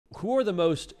who are the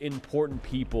most important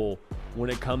people when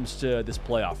it comes to this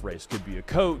playoff race? Could be a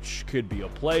coach, could be a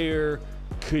player,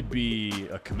 could be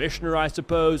a commissioner, I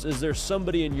suppose. Is there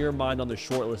somebody in your mind on the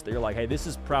short list that you're like, hey, this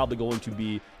is probably going to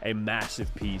be a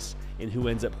massive piece in who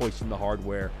ends up hoisting the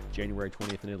hardware January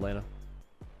 20th in Atlanta?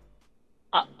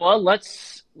 Well,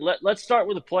 let's start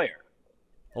with a player.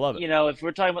 I love it. If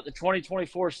we're talking about the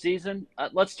 2024 season,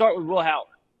 let's start with Will Howard.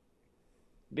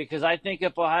 Because I think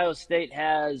if Ohio State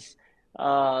has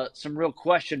some real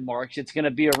question marks, it's going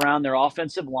to be around their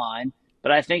offensive line.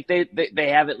 But I think they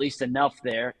have at least enough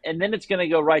there. And then it's going to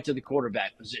go right to the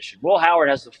quarterback position. Will Howard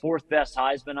has the fourth best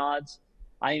Heisman odds.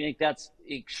 I think that's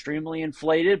extremely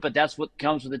inflated, but that's what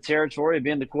comes with the territory of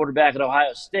being the quarterback at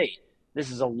Ohio State.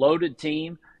 This is a loaded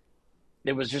team.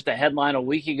 There was just a headline a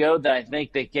week ago that I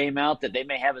think that came out that they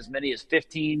may have as many as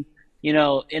 15,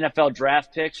 NFL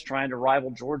draft picks trying to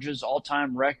rival Georgia's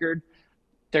all-time record.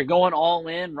 They're going all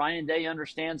in. Ryan Day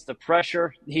understands the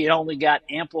pressure. He only got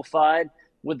amplified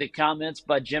with the comments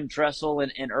by Jim Tressel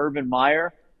and Urban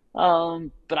Meyer.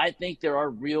 But I think there are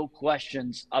real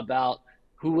questions about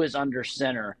who is under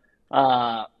center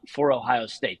for Ohio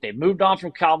State. They moved on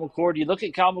from Kyle McCord. You look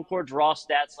at Kyle McCord's raw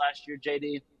stats last year,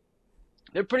 JD,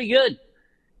 they're pretty good.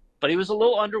 But he was a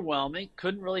little underwhelming,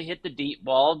 couldn't really hit the deep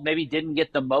ball, maybe didn't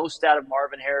get the most out of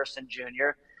Marvin Harrison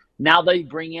Jr. Now they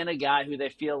bring in a guy who they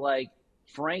feel like,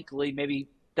 frankly, maybe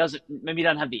doesn't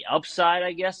have the upside,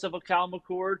 I guess, of a Kyle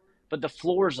McCord, but the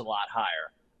floor is a lot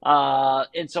higher.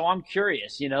 And so I'm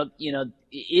curious,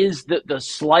 is the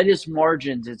slightest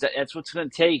margins, that's what's going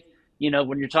to take,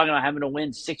 when you're talking about having to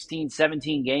win 16,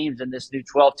 17 games in this new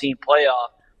 12-team playoff.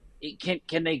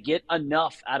 Can they get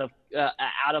enough out of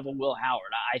a Will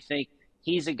Howard? I think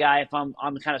he's a guy, if I'm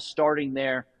kind of starting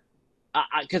there,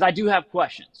 because I do have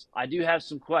questions. I do have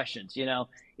some questions.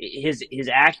 His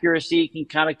accuracy can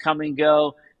kind of come and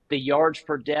go. The yards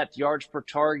per depth, yards per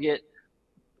target,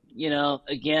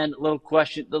 again, a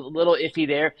little iffy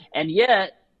there. And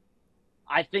yet,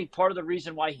 I think part of the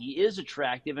reason why he is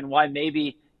attractive and why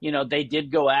maybe they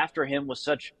did go after him with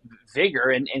such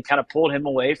vigor and kind of pulled him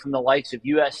away from the likes of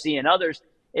USC and others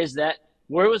is that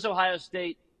where was Ohio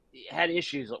State had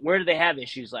issues? Where did they have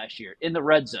issues last year? In the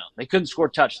red zone. They couldn't score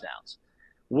touchdowns.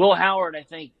 Will Howard, I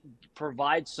think,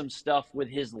 provides some stuff with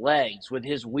his legs, with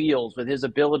his wheels, with his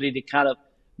ability to kind of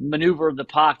maneuver the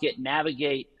pocket,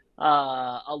 navigate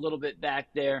a little bit back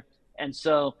there. And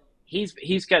so he's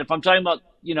kind of, if I'm talking about,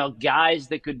 guys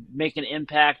that could make an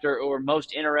impact or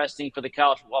most interesting for the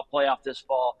college football playoff this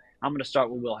fall, I'm going to start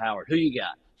with Will Howard. Who you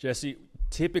got? Jesse,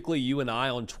 typically you and I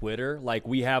on Twitter,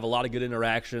 we have a lot of good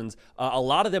interactions. A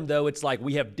lot of them, though, it's like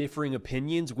we have differing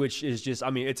opinions, which is just,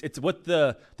 it's what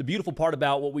the beautiful part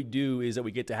about what we do is that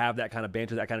we get to have that kind of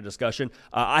banter, that kind of discussion.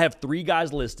 I have 3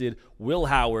 guys listed. Will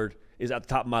Howard is at the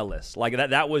top of my list.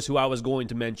 That was who I was going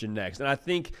to mention next. And I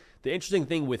think the interesting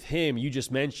thing with him, you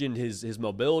just mentioned his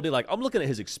mobility. I'm looking at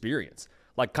his experience.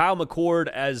 Kyle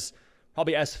McCord,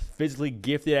 probably as physically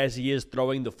gifted as he is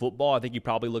throwing the football, I think he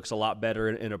probably looks a lot better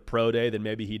in a pro day than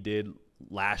maybe he did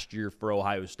last year for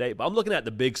Ohio State. But I'm looking at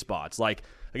the big spots, like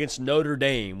against Notre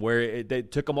Dame, where they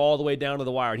took him all the way down to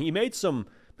the wire. And he made some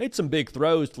big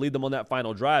throws to lead them on that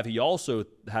final drive. He also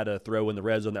had a throw in the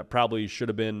red zone that probably should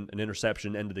have been an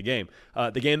interception end of the game.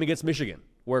 The game against Michigan,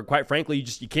 where quite frankly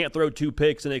you can't throw 2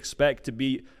 picks and expect to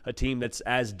beat a team that's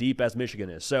as deep as Michigan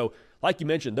is. So like you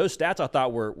mentioned, those stats I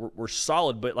thought were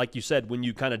solid, but like you said, when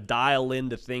you kind of dial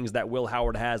into things that Will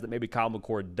Howard has that maybe Kyle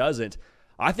McCord doesn't,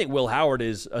 I think Will Howard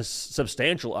is a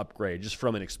substantial upgrade just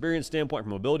from an experience standpoint,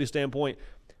 from a mobility standpoint.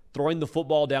 Throwing the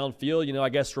football downfield, I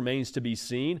guess remains to be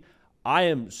seen. I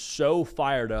am so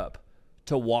fired up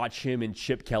to watch him in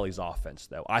Chip Kelly's offense,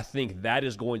 though. I think that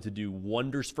is going to do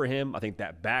wonders for him. I think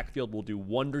that backfield will do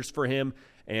wonders for him,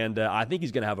 and I think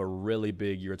he's going to have a really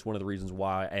big year. It's one of the reasons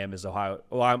why I'm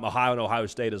Ohio and Ohio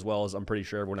State, as well as I'm pretty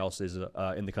sure everyone else is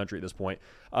in the country at this point.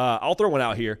 I'll throw one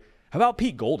out here. How about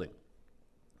Pete Golding,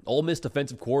 Ole Miss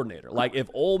defensive coordinator? If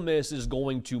Ole Miss is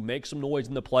going to make some noise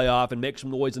in the playoff and make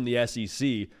some noise in the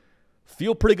SEC,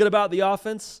 feel pretty good about the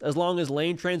offense as long as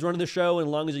Lane Train's running the show and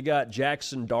as long as you got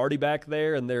Jackson Darty back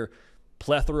there and their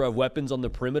plethora of weapons on the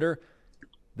perimeter.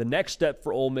 The next step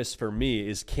for Ole Miss for me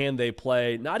is, can they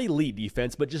play not elite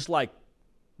defense, but just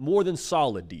more than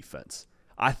solid defense?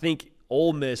 I think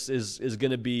Ole Miss is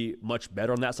going to be much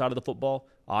better on that side of the football.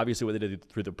 Obviously, what they did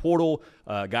through the portal,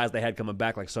 guys they had coming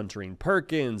back like Suntarine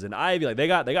Perkins and Ivy, they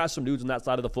got some dudes on that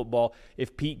side of the football.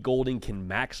 If Pete Golding can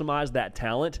maximize that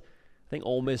talent, I think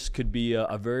Ole Miss could be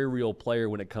a very real player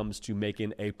when it comes to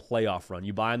making a playoff run.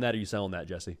 You buying that or you selling that,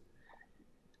 Jesse?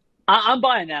 I'm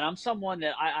buying that. I'm someone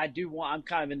that I do want. I'm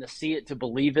kind of in the see it to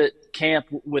believe it camp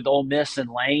with Ole Miss and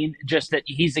Lane. Just that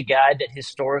he's a guy that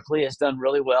historically has done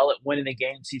really well at winning the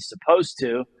games he's supposed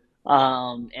to,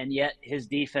 and yet his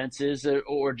defenses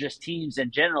or just teams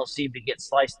in general seem to get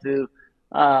sliced through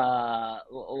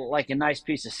like a nice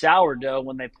piece of sourdough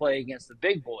when they play against the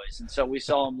big boys. And so we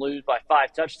saw them lose by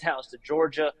 5 touchdowns to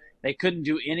Georgia. They couldn't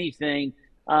do anything,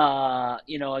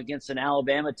 against an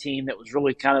Alabama team that was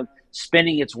really kind of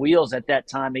spinning its wheels at that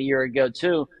time a year ago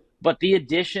too. But the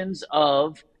additions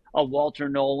of a Walter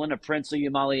Nolan, a Princely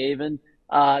Umaliaven,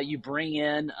 you bring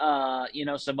in,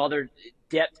 some other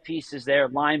depth pieces there,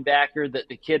 linebacker,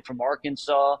 the kid from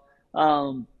Arkansas.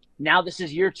 Now this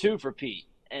is year 2 for Pete.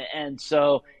 And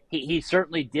so he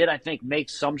certainly did, I think, make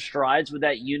some strides with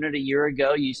that unit a year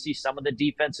ago. You see some of the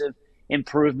defensive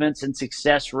improvements and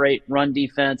success rate, run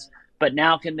defense. But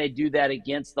now can they do that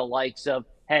against the likes of,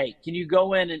 hey, can you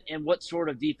go in and what sort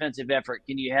of defensive effort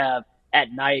can you have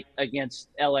at night against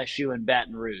LSU and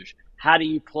Baton Rouge? How do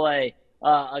you play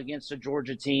against a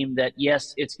Georgia team that,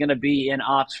 yes, it's going to be in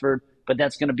Oxford, but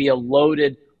that's going to be a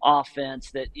loaded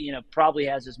offense that, probably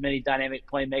has as many dynamic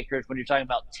playmakers when you're talking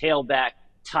about tailback,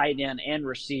 tight end, and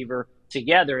receiver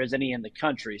together as any in the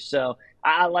country. So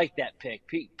I like that pick.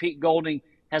 Pete Golding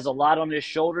has a lot on his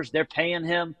shoulders. They're paying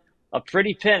him a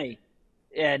pretty penny.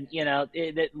 And,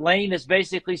 Lane has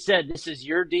basically said, this is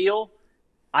your deal.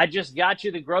 I just got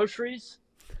you the groceries.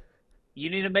 You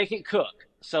need to make it cook.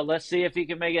 So let's see if he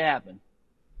can make it happen.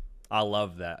 I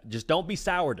love that. Just don't be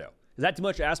sourdough. Is that too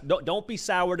much to ask? Don't be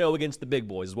sourdough against the big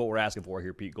boys is what we're asking for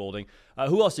here, Pete Golding.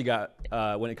 Who else you got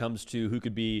when it comes to who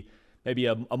could be maybe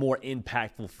a more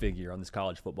impactful figure on this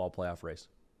college football playoff race?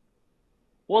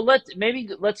 Well,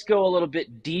 let's go a little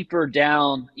bit deeper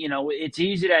down. It's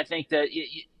easy to think that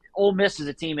Ole Miss is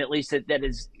a team at least that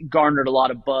has garnered a lot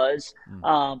of buzz.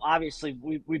 Obviously,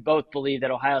 we both believe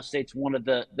that Ohio State's one of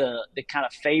the kind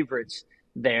of favorites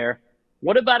there.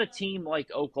 What about a team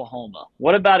like Oklahoma?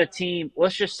 What about a team,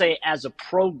 let's just say as a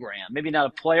program, maybe not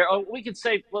a player? Oh, we can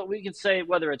say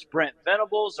whether it's Brent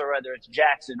Venables or whether it's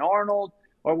Jackson Arnold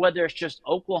or whether it's just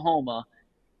Oklahoma.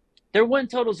 Their win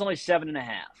total is only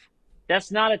 7.5.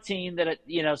 That's not a team that,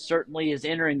 certainly is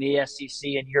entering the SEC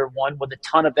in year 1 with a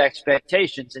ton of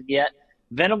expectations. And yet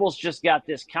Venables just got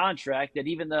this contract that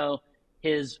even though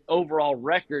his overall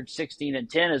record,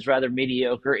 16-10, is rather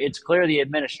mediocre, it's clear the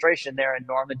administration there in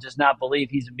Norman does not believe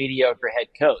he's a mediocre head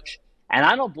coach. And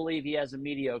I don't believe he has a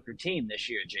mediocre team this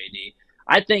year, JD.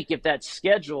 I think if that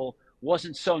schedule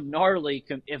wasn't so gnarly,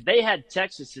 if they had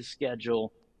Texas's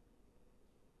schedule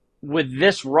with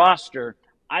this roster,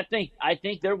 I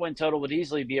think their win total would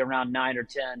easily be around 9 or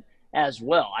 10 as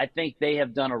well. I think they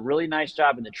have done a really nice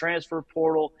job in the transfer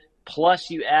portal.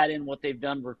 Plus, you add in what they've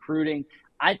done recruiting.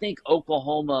 I think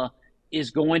Oklahoma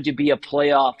is going to be a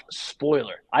playoff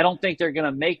spoiler. I don't think they're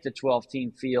going to make the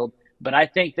 12-team field, but I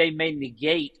think they may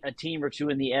negate a team or two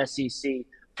in the SEC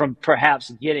from perhaps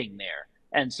getting there.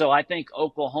 And so I think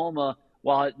Oklahoma,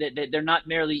 while they're not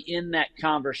merely in that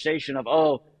conversation of,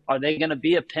 oh, are they going to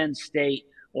be a Penn State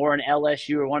or an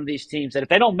LSU or one of these teams that if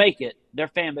they don't make it, their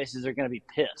fan bases are going to be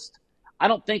pissed. I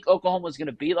don't think Oklahoma is going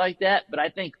to be like that, but I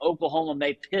think Oklahoma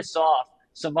may piss off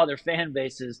some other fan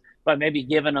bases by maybe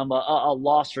giving them a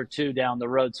loss or two down the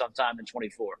road sometime in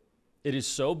 24. It is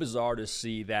so bizarre to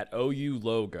see that OU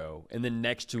logo and then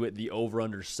next to it the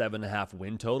over-under 7.5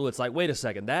 win total. It's like, wait a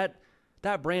second, that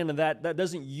brand and that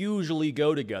doesn't usually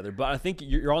go together. But I think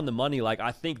you're on the money. Like,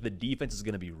 I think the defense is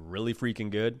going to be really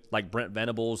freaking good. Like Brent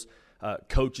Venables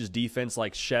coaches defense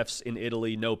like chefs in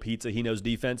Italy, no pizza, he knows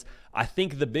defense. I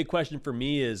think the big question for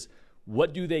me is,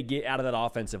 what do they get out of that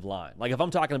offensive line? Like, if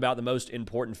I'm talking about the most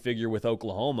important figure with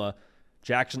Oklahoma,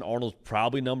 Jackson Arnold's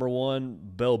probably number one.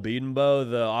 Bill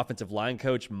Bedenbaugh, the offensive line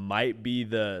coach, might be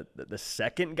the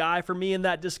second guy for me in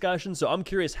that discussion. So I'm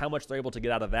curious how much they're able to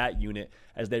get out of that unit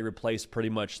as they replace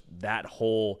pretty much that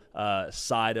whole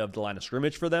side of the line of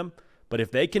scrimmage for them. But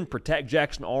if they can protect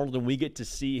Jackson Arnold and we get to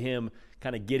see him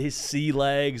kind of get his sea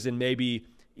legs and maybe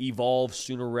evolve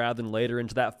sooner rather than later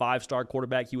into that 5-star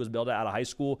quarterback he was built out of high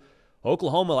school,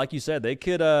 Oklahoma, like you said, they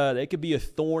could be a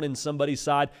thorn in somebody's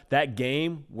side. That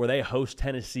game where they host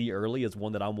Tennessee early is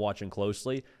one that I'm watching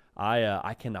closely.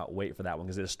 I cannot wait for that one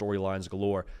because there's storylines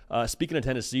galore. Speaking of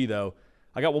Tennessee, though,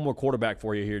 I got one more quarterback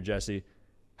for you here, Jesse.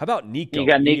 How about Nico? You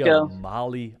got Nico?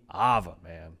 Maliava,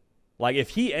 man. Like, if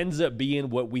he ends up being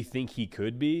what we think he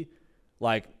could be,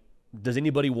 like, does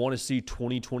anybody want to see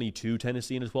 2022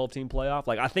 Tennessee in a 12-team playoff?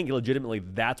 Like, I think legitimately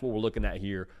that's what we're looking at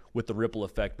here with the ripple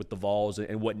effect with the Vols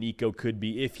and what Nico could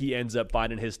be if he ends up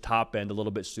finding his top end a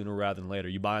little bit sooner rather than later.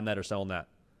 You buying that or selling that?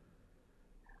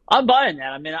 I'm buying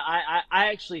that. I mean, I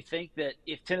actually think that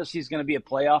if Tennessee's going to be a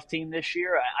playoff team this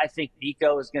year, I think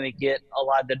Nico is going to get a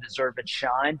lot of the deserved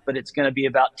shine, but it's going to be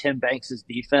about Tim Banks'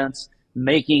 defense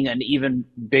making an even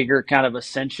bigger kind of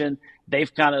ascension.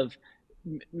 They've kind of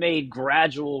made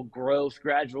gradual growth,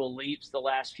 gradual leaps the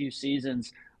last few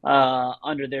seasons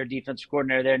under their defensive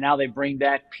coordinator there. Now they bring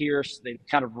back Pierce. They've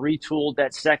kind of retooled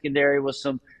that secondary with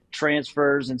some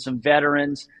transfers and some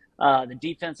veterans. The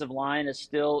defensive line is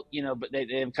still, but they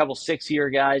have a couple 6-year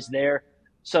guys there.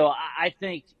 So I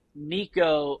think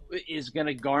Nico is going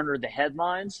to garner the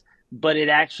headlines, but it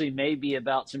actually may be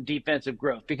about some defensive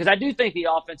growth because I do think the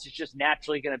offense is just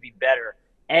naturally going to be better.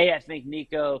 I think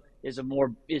Nico is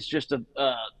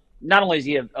not only is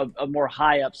he a more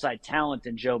high upside talent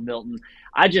than Joe Milton,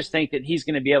 I just think that he's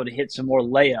going to be able to hit some more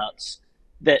layups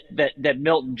that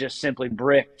Milton just simply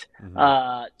bricked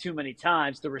too many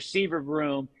times. The receiver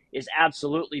room is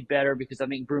absolutely better because I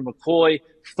think Brew McCoy,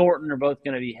 Thornton are both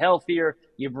going to be healthier.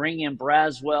 You bring in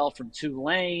Braswell from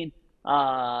Tulane.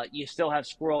 You still have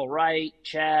Squirrel Wright,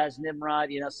 Chaz, Nimrod,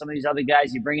 some of these other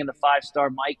guys. You bring in the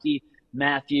 5-star Mikey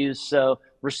Matthews. So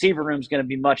receiver room is going to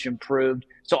be much improved.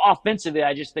 So offensively,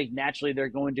 I just think naturally they're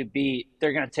going to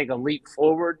take a leap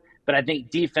forward. But I think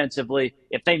defensively,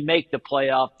 if they make the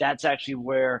playoff, that's actually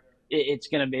where it's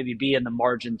going to maybe be in the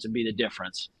margin to be the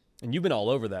difference. And you've been all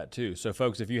over that too. So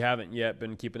folks, if you haven't yet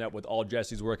been keeping up with all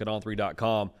Jesse's work at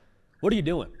on3.com, what are you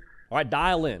doing? All right,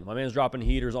 dial in. My man's dropping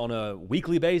heaters on a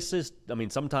weekly basis. I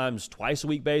mean, sometimes twice a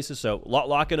week basis. So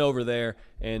lock in over there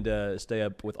and stay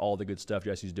up with all the good stuff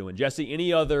Jesse's doing. Jesse,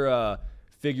 any other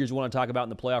figures you want to talk about in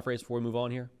the playoff race before we move on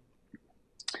here?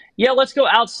 Yeah, let's go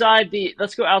outside the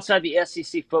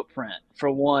SEC footprint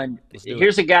for one.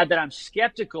 Here's a guy that I'm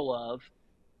skeptical of,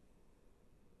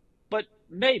 but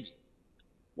maybe.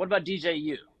 What about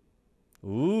DJU?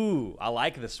 Ooh, I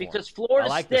like this one. Because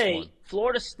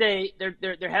Florida State,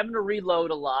 they're having to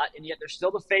reload a lot, and yet they're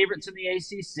still the favorites in the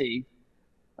ACC.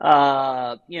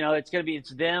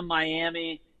 It's them,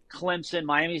 Miami, Clemson.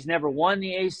 Miami's never won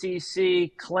the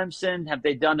ACC. Clemson, have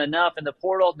they done enough in the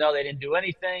portal? No, they didn't do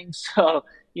anything. So,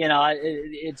 can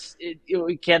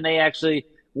they actually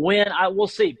win? We'll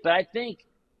see. But I think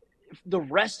the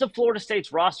rest of Florida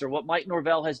State's roster, what Mike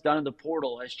Norvell has done in the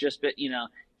portal has just been,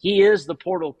 he is the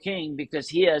portal king because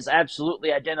he has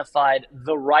absolutely identified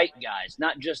the right guys,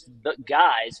 not just the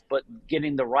guys, but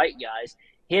getting the right guys,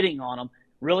 hitting on them.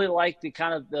 Really like the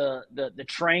kind of the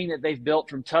train that they've built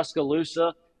from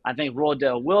Tuscaloosa. I think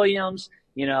Rodell Williams,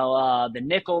 the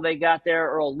nickel they got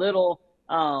there, Earl Little,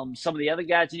 some of the other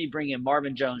guys. And you bring in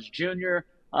Marvin Jones Jr.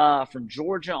 From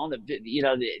Georgia on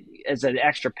as an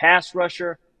extra pass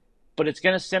rusher. But it's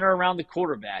going to center around the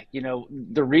quarterback.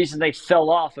 The reason they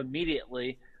fell off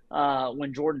immediately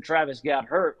when Jordan Travis got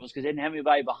hurt was because they didn't have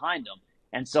anybody behind him.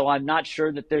 And so I'm not sure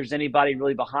that there's anybody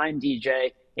really behind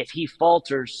DJ if he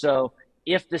falters. So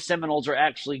if the Seminoles are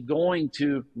actually going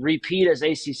to repeat as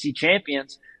ACC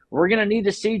champions, we're going to need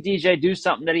to see DJ do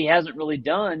something that he hasn't really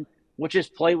done, which is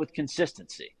play with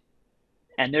consistency.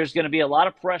 And there's going to be a lot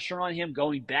of pressure on him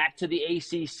going back to the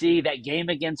ACC. That game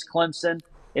against Clemson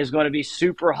is going to be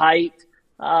super hyped.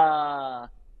 The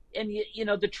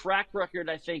track record,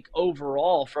 I think,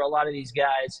 overall for a lot of these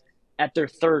guys at their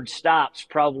third stops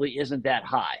probably isn't that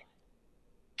high.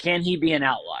 Can he be an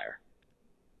outlier?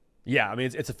 Yeah, I mean,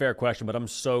 it's a fair question, but I'm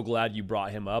so glad you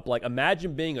brought him up. Like,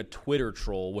 imagine being a Twitter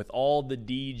troll with all the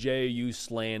DJU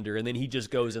slander, and then he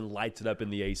just goes and lights it up in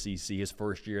the ACC his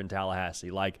first year in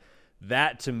Tallahassee. Like,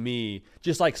 that to me,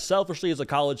 just like selfishly as a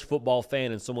college football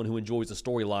fan and someone who enjoys the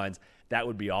storylines, that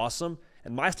would be awesome.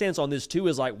 And my stance on this, too,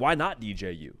 is like, why not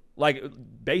DJU? Like,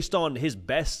 based on his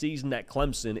best season at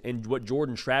Clemson and what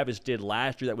Jordan Travis did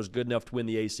last year that was good enough to win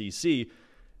the ACC,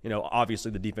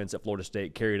 obviously the defense at Florida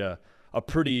State carried a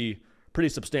pretty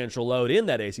substantial load in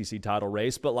that ACC title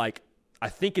race, but like I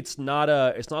think it's not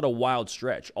a wild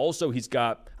stretch. Also, he's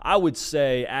got, I would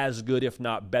say, as good if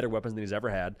not better weapons than he's ever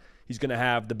had. He's going to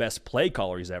have the best play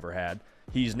caller he's ever had.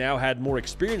 He's now had more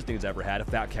experience than he's ever had, if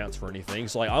that counts for anything.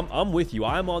 So like I'm with you.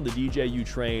 I'm on the DJU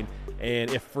train,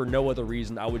 and if for no other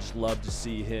reason, I would just love to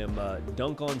see him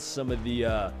dunk on some of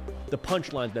the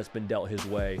punchlines that's been dealt his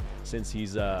way since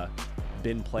he's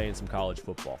been playing some college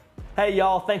football. Hey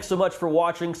y'all, thanks so much for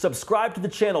watching. Subscribe to the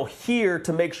channel here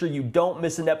to make sure you don't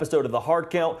miss an episode of The Hard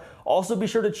Count. Also be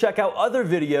sure to check out other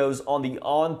videos on the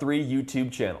On3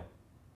 YouTube channel.